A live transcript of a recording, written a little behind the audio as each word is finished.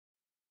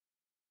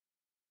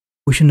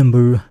Question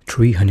number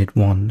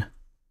 301.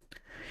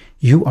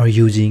 You are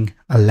using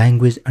a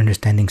language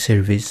understanding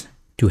service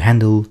to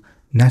handle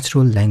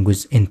natural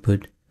language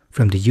input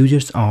from the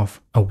users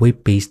of a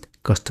web-based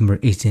customer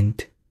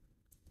agent.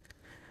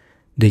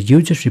 The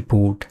users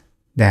report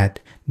that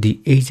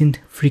the agent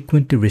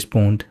frequently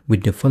responds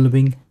with the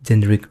following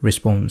generic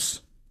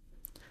response.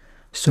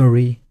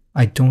 Sorry,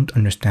 I don't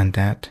understand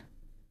that.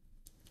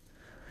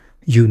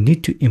 You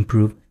need to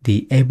improve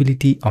the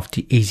ability of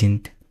the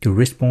agent to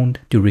respond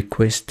to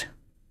requests.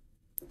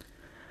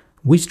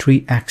 Which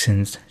three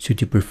actions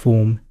should you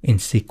perform in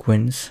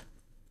sequence?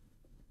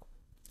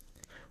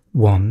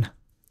 1.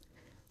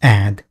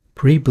 Add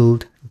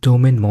pre-built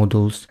domain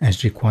models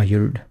as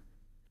required.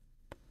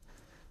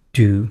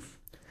 2.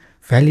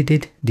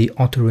 Validate the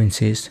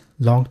utterances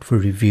logged for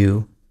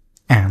review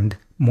and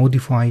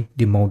modify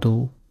the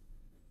model.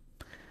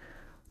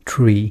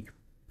 3.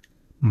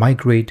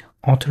 Migrate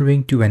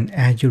authoring to an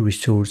Azure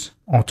resource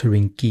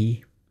authoring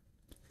key.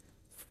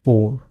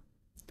 4.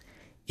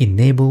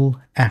 Enable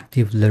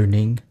active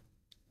learning.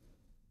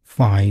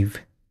 5.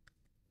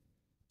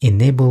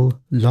 Enable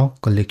log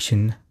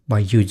collection by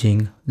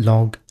using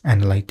log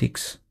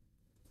analytics.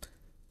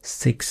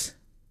 6.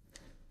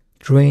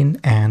 Train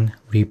and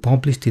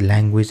republish the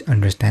language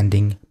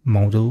understanding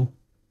model.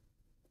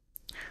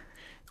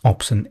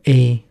 Option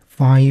A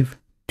 5,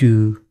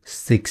 2,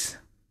 6.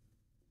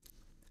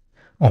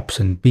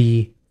 Option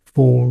B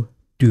 4,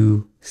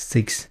 2,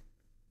 6.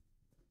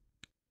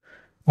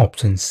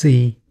 Option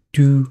C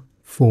 2,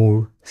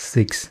 4,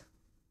 6.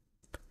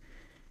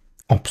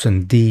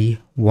 Option D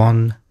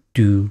 1,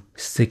 2,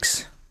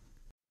 6.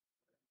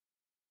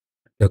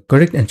 The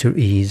correct answer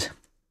is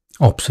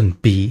option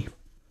B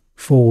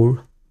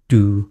 4,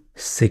 2,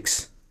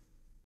 6.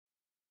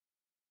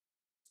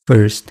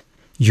 First,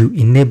 you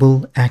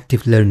enable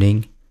active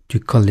learning to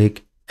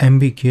collect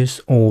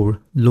ambiguous or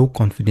low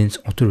confidence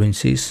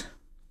utterances.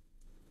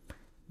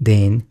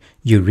 Then,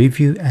 you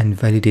review and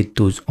validate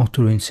those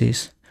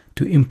utterances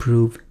to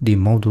improve the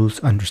model's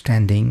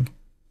understanding.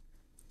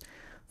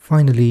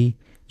 Finally,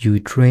 you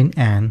train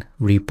and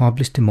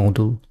republish the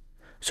model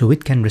so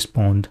it can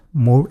respond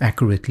more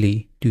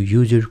accurately to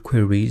user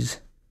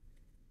queries.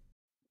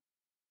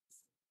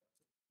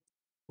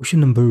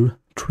 Question number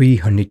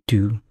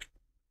 302.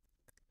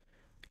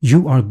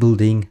 You are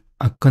building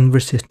a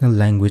conversational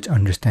language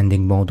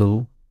understanding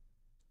model.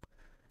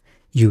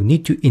 You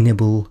need to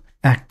enable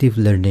active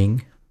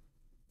learning.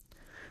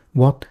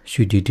 What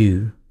should you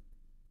do?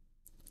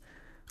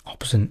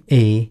 Option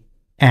A.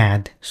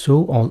 Add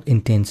so all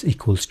intents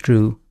equals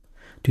true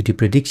to the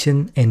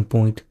prediction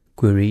endpoint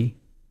query.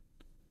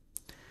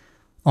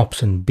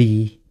 Option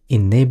B.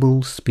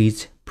 Enable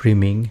speech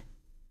priming.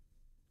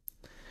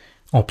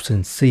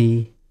 Option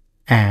C.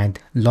 Add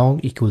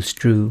log equals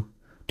true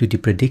to the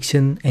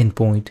prediction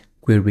endpoint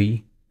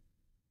query.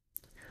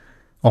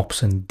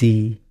 Option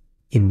D.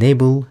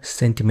 Enable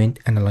sentiment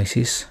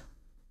analysis.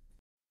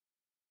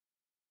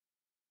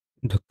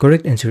 The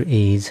correct answer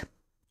is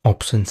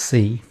option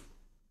C.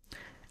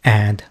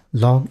 Add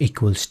log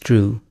equals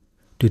true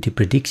to the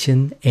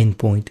prediction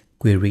endpoint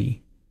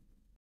query.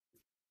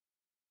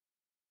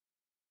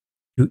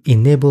 To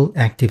enable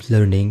active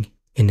learning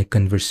in a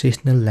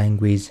conversational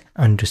language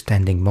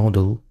understanding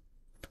model,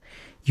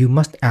 you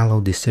must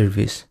allow the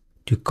service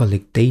to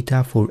collect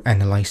data for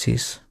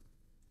analysis.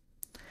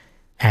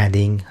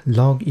 Adding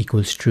log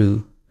equals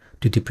true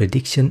to the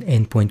prediction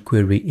endpoint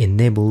query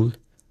enables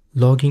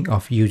logging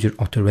of user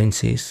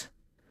utterances,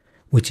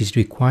 which is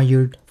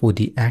required for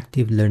the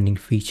active learning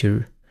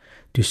feature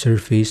to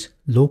surface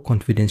low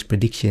confidence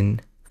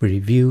prediction for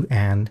review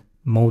and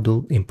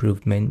model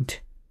improvement.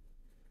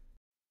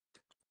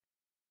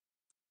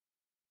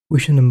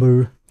 Question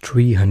number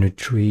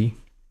 303.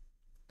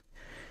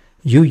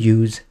 You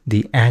use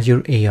the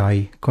Azure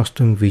AI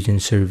Custom Vision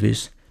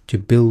service to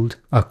build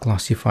a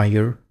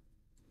classifier.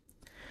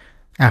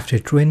 After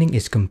training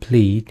is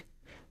complete,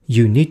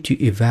 you need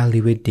to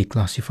evaluate the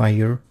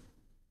classifier.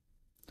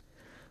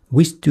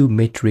 Which two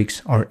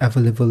metrics are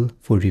available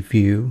for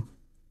review?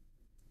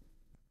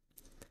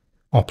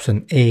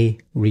 Option A,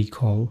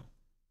 recall.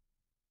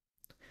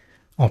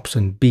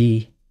 Option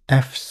B,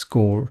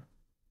 F-score.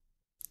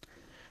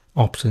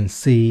 Option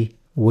C,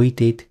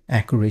 weighted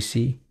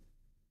accuracy.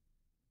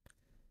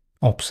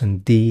 Option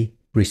D,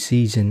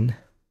 precision.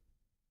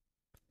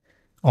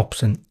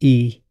 Option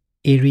E,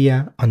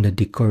 area under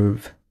the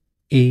curve,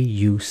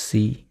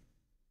 AUC.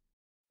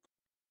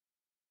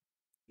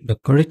 The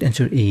correct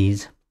answer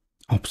is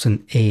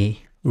option A,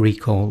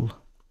 recall.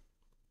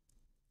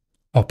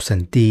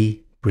 Option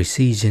D,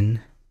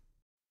 precision.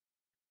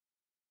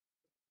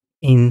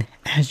 In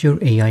Azure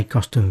AI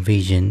Custom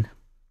Vision,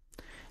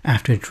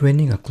 after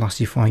training a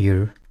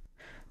classifier,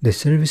 the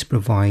service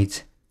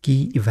provides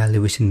key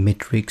evaluation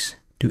metrics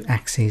to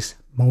access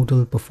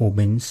model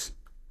performance.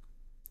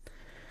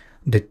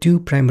 The two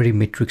primary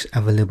metrics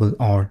available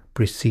are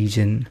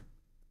precision,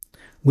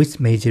 which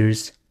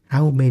measures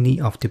how many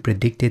of the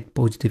predicted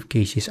positive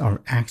cases are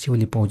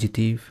actually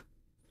positive,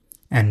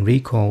 and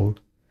recall,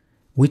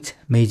 which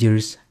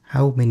measures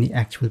how many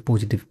actual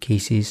positive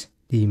cases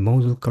the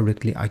model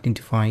correctly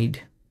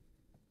identified.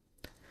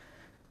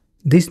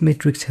 This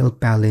metrics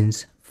help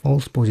balance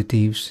false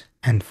positives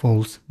and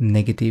false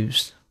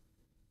negatives.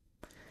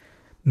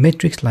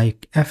 Metrics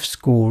like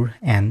F-score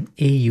and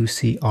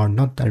AUC are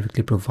not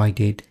directly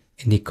provided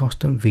in the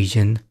custom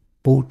vision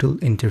portal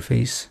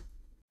interface.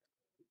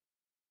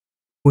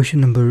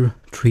 Question number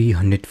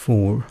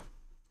 304.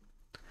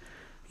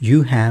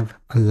 You have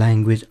a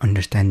language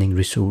understanding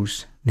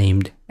resource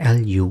named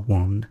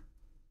LU1.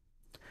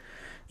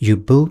 You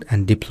build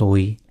and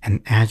deploy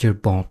an Azure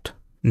bot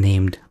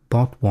named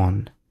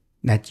Bot1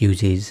 that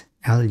uses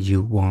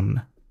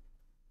LU1.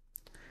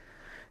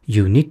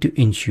 You need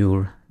to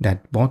ensure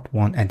that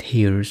Bot1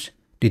 adheres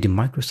to the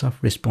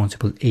Microsoft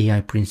Responsible AI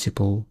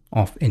principle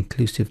of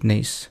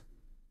inclusiveness.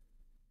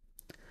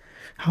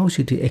 How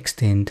should you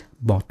extend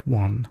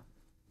Bot1?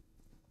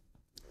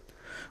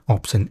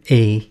 Option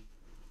A.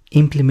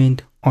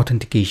 Implement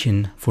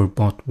authentication for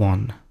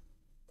Bot1.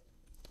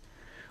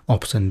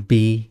 Option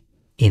B.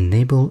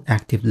 Enable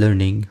active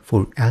learning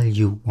for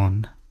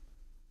LU1.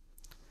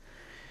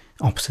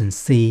 Option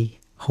C.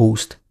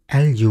 Host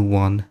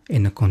LU1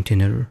 in a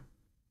container.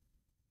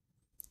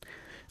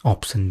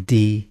 Option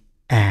D.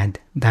 Add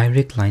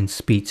direct line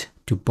speech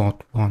to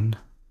Bot1.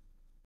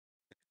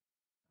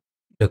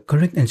 The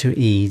correct answer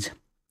is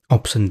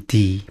option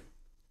D.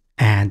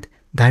 Add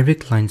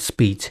direct line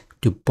speech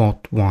to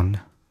Bot1.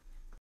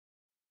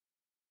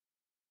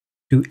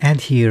 To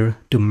adhere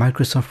to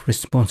Microsoft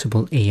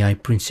Responsible AI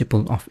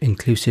principle of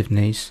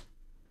inclusiveness,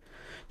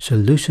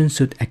 solutions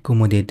should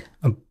accommodate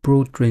a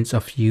broad range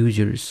of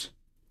users,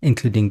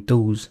 including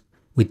those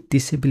with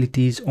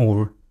disabilities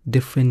or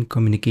different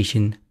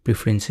communication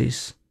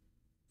preferences.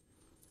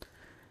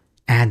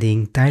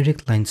 Adding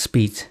direct line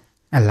speech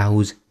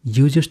allows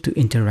users to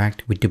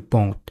interact with the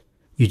bot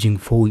using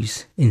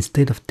voice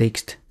instead of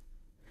text,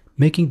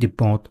 making the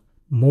bot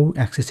more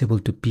accessible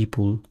to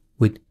people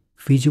with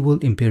visual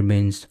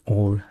impairments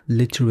or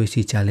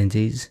literacy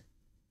challenges.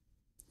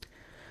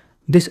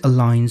 This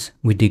aligns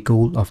with the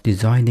goal of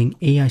designing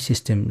AI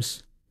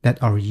systems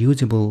that are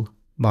usable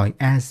by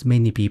as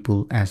many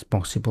people as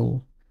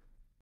possible.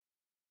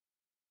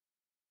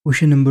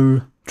 Question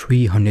number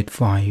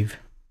 305.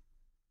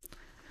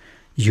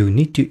 You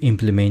need to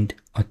implement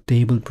a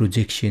table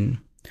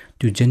projection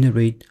to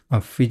generate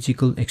a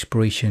physical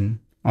expression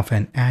of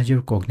an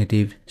Azure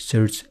Cognitive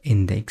Search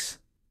Index.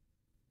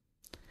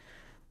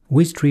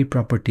 Which three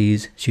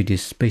properties should you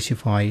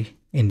specify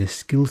in the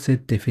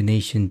skillset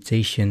definition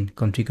JSON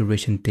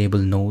configuration table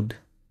node?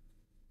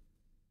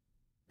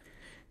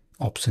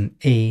 Option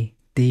A.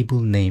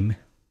 Table name.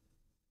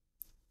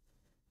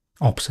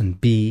 Option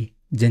B.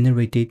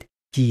 Generated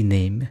key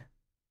name.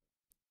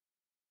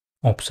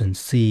 Option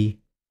C.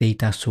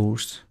 Data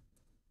source.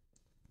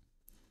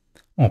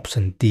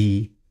 Option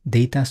D.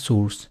 Data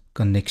source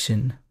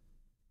connection.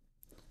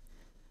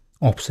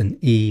 Option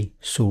E.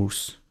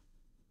 Source.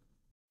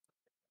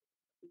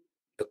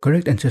 The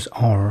correct answers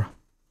are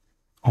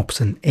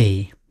option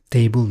A.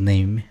 Table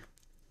name.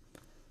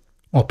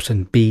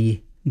 Option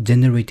B.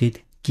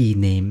 Generated key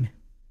name.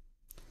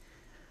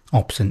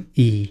 Option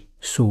E.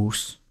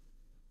 Source.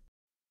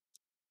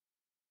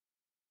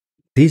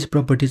 These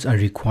properties are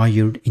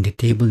required in the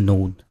table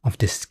node of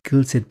the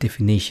skillset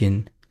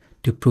definition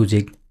to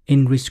project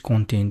enriched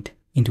content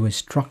into a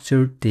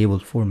structured table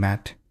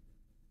format.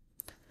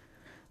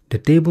 The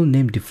table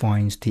name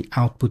defines the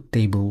output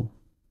table.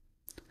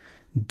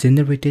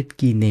 Generated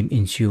key name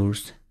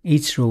ensures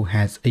each row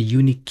has a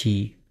unique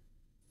key,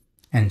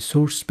 and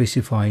source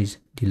specifies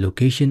the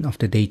location of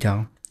the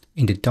data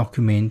in the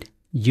document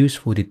used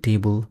for the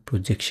table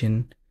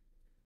projection.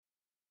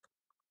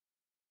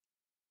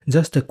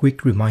 Just a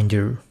quick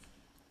reminder,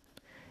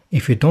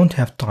 if you don't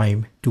have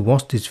time to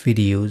watch these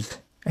videos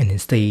and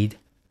instead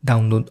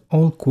download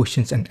all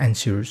questions and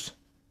answers,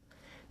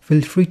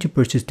 feel free to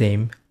purchase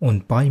them on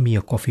Buy Me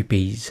a Coffee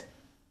page.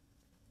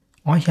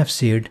 I have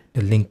shared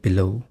the link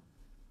below.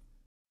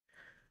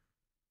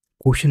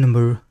 Question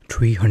number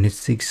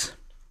 306.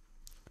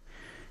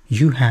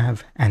 You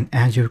have an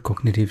Azure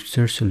Cognitive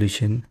Search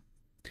solution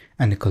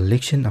and a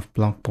collection of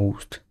blog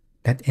posts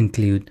that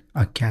include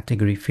a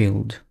category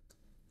field.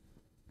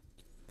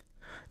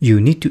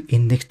 You need to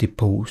index the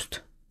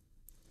post.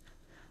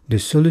 The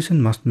solution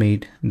must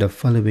meet the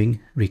following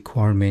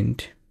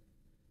requirement.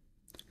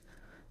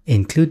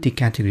 Include the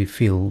category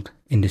field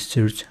in the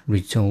search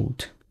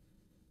result.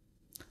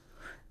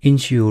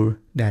 Ensure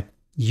that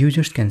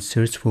users can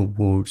search for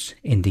words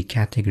in the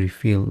category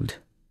field.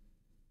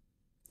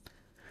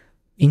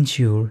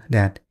 Ensure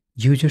that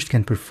users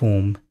can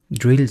perform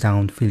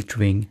drill-down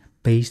filtering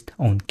based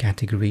on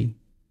category.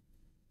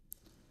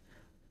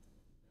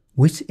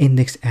 Which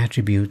index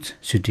attributes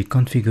should you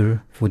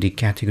configure for the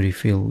category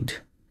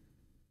field?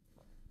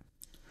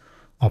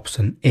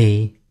 Option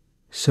A.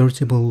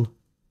 Searchable,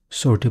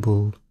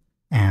 sortable,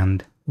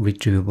 and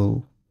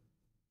retrievable.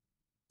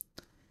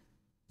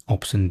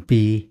 Option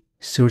B.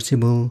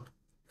 Searchable,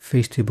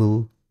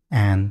 fetchable,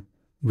 and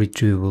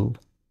retrievable.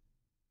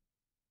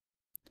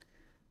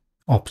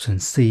 Option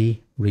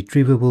C,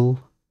 retrievable,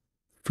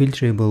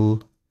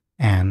 filterable,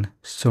 and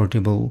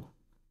sortable.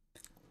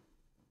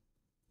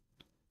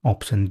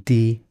 Option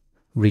D,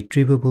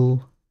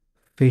 retrievable,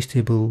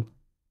 fetchable,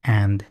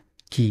 and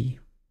key.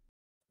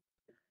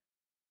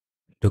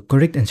 The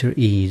correct answer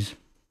is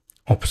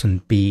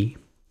option B,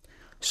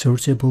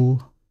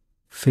 searchable,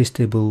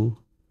 fetchable,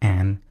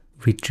 and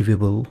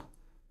retrievable.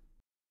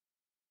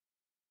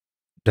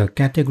 The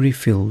category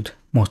field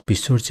must be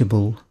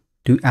searchable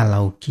to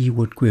allow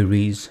keyword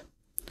queries,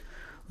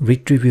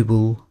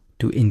 retrievable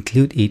to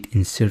include it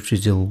in search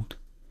result,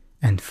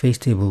 and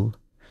fetchable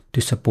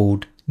to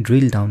support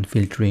drill-down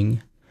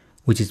filtering,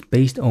 which is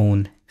based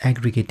on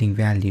aggregating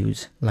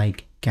values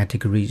like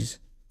categories.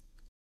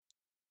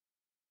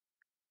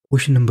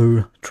 Question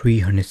number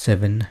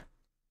 307.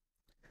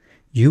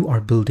 You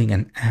are building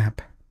an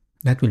app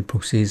that will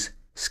process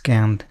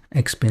scanned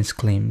expense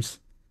claims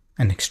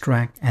and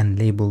extract and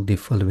label the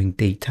following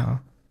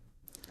data: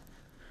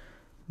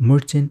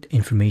 merchant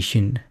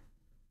information,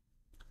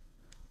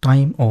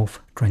 time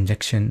of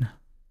transaction,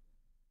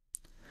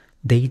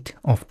 date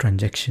of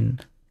transaction,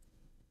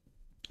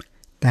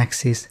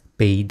 taxes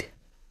paid,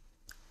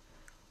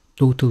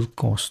 total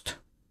cost.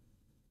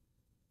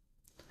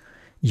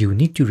 You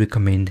need to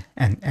recommend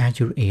an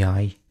Azure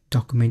AI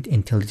document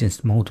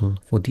intelligence model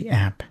for the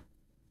app.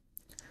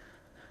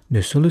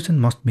 The solution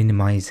must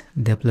minimize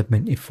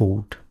development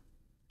effort.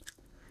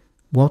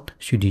 What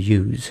should you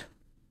use?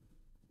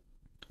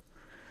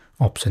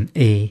 Option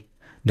A,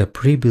 the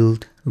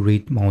pre-built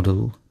read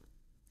model.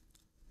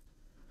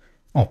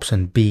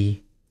 Option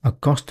B, a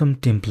custom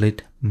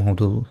template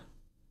model.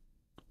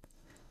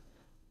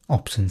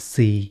 Option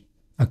C,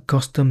 a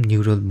custom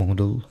neural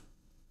model.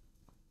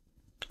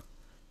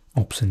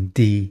 Option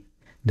D,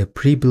 the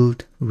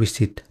pre-built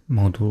receipt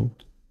model.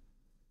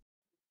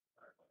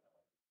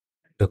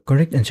 The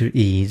correct answer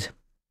is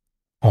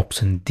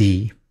option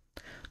D,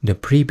 the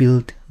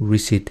pre-built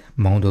receipt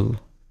model.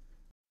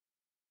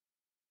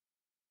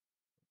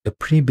 The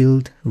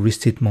pre-built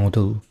receipt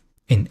model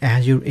in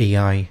Azure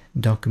AI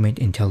Document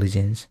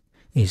Intelligence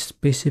is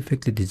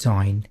specifically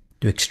designed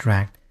to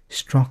extract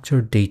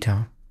structured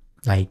data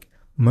like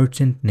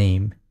merchant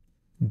name,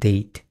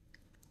 date,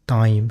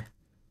 time,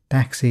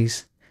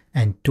 taxes,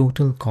 and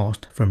total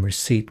cost from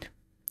receipt,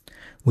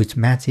 which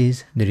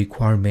matches the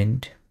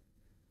requirement.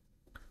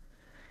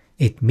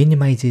 It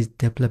minimizes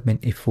development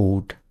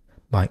effort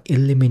by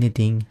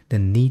eliminating the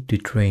need to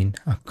train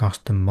a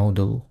custom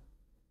model.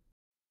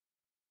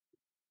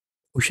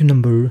 Question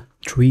number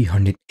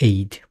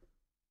 308.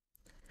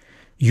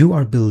 You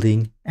are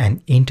building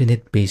an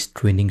internet-based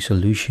training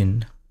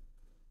solution.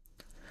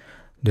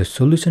 The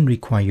solution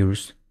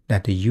requires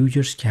that the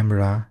user's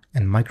camera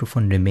and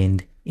microphone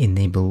remain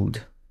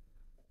enabled.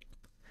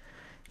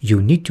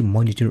 You need to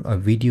monitor a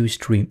video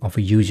stream of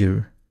a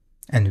user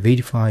and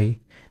verify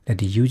that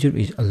the user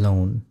is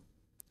alone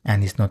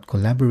and is not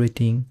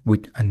collaborating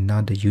with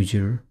another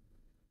user.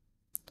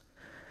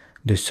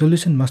 The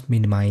solution must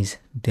minimize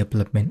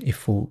development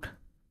effort.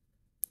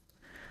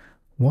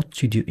 What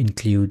should you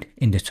include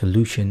in the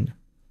solution?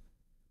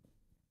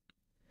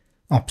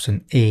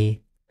 Option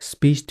A,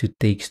 speech to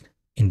text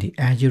in the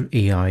Azure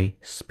AI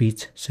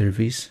speech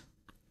service.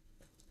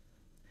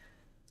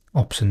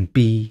 Option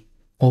B,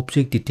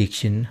 object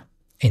detection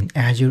in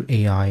Azure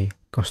AI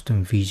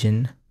custom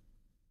vision.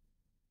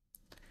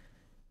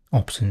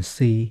 Option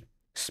C,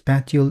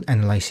 spatial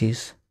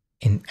analysis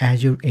in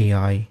Azure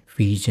AI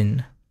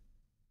vision.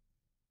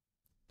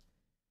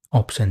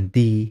 Option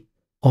D,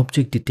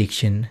 object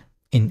detection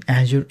in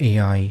Azure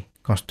AI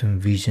custom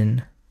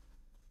vision.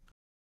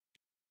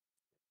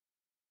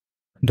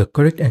 The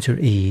correct answer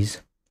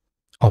is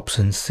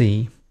option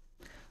C,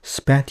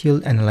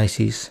 spatial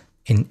analysis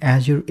in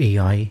Azure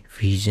AI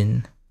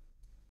vision.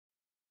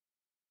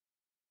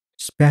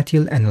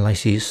 Spatial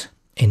analysis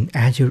in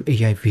Azure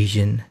AI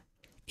vision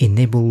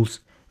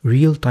enables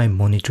real-time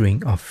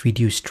monitoring of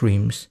video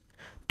streams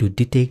to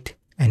detect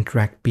and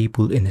track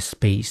people in a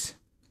space,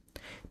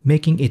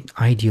 making it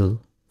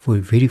ideal for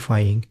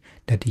verifying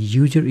that the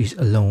user is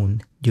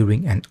alone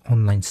during an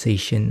online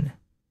session.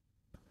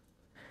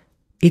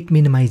 It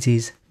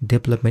minimizes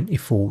development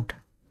effort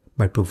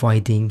by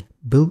providing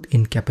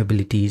built-in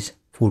capabilities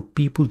for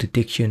people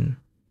detection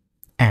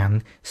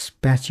and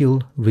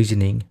spatial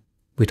reasoning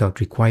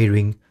without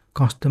requiring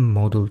custom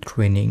model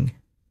training.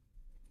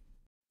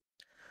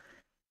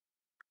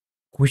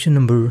 Question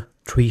number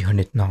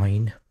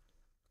 309.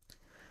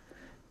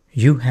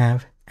 You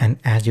have an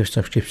Azure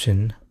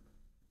subscription.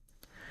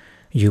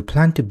 You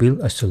plan to build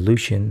a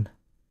solution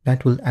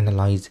that will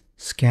analyze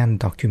scanned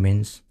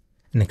documents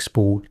and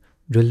export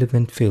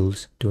relevant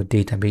fields to a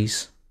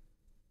database.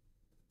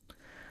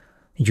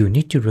 You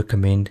need to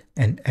recommend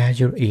an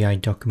Azure AI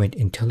document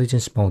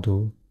intelligence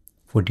model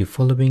for the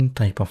following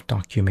type of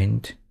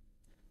document: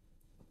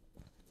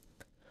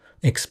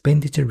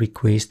 expenditure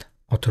request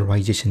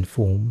authorization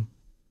form.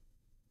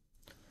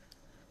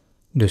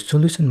 The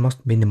solution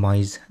must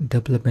minimize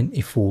development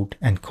effort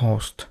and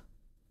cost.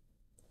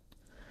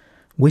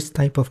 Which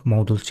type of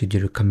model should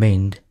you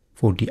recommend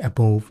for the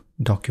above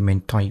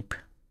document type.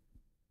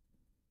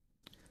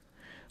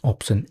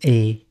 Option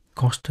A,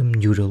 custom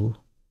neural.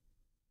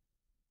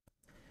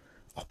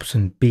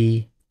 Option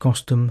B,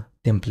 custom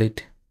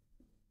template.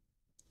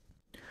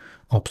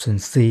 Option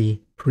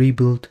C,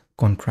 pre-built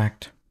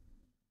contract.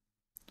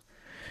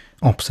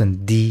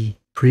 Option D,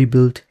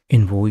 pre-built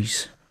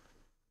invoice.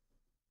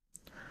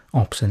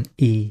 Option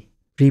E,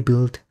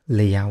 pre-built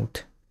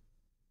layout.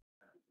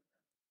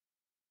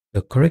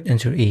 The correct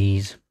answer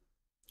is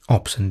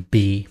option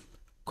B,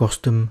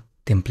 custom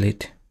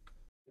template.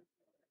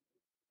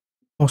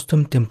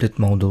 Custom template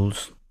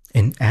models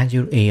in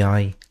Azure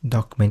AI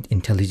Document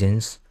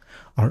Intelligence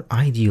are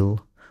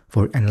ideal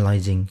for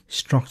analyzing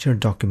structured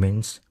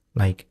documents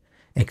like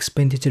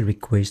expenditure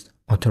request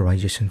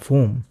authorization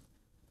form.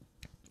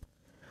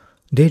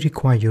 They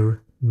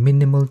require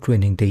minimal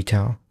training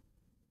data,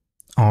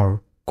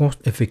 are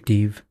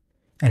cost-effective,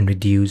 and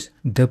reduce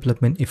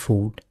development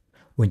effort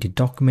when the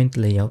document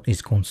layout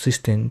is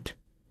consistent,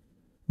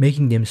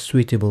 making them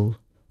suitable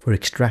for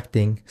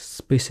extracting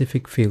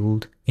specific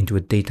field into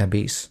a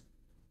database.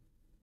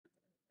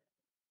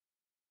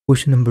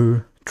 Question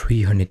number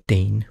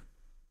 310.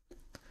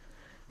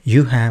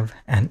 You have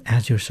an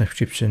Azure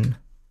subscription.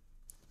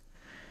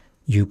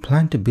 You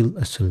plan to build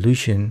a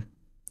solution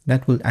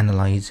that will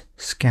analyze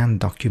scanned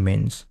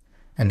documents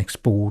and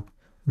export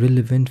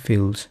relevant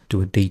fields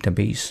to a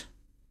database.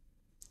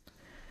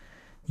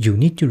 You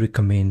need to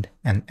recommend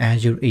an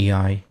Azure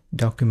AI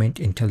Document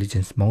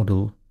Intelligence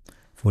model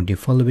for the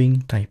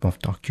following type of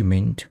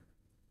document: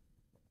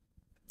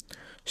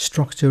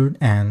 structured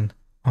and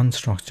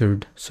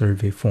unstructured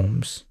survey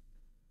forms.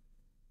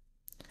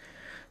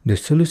 The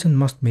solution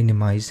must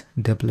minimize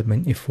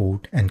development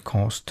effort and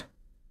cost.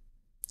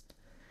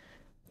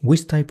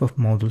 Which type of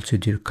model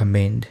should you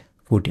recommend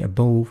for the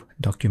above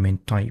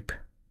document type?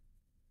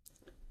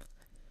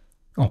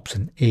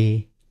 Option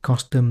A,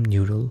 custom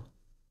neural.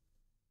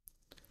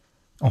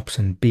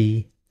 Option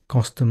B,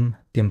 custom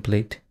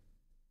template.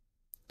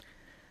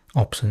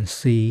 Option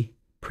C,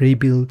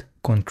 pre-built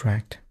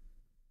contract.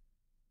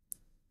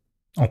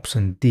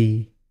 Option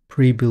D,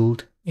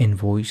 pre-built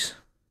invoice.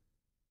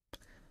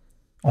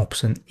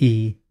 Option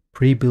E,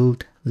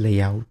 pre-built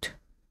layout.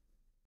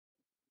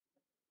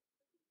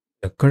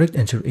 The correct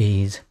answer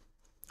is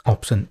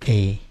option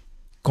A,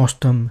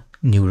 custom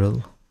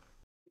neural.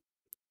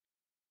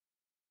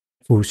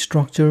 For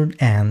structured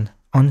and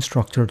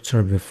unstructured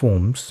survey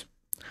forms,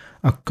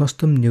 a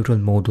custom neural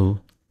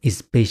model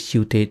is best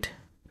suited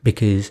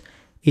because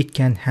it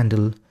can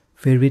handle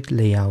varied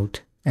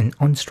layout and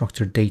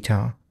unstructured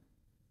data.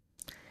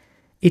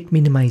 It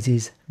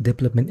minimizes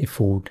development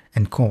effort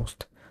and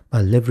cost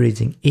by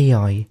leveraging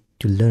AI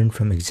to learn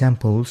from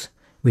examples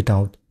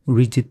without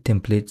rigid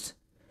templates,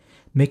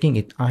 making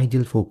it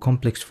ideal for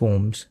complex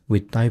forms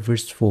with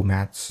diverse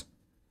formats.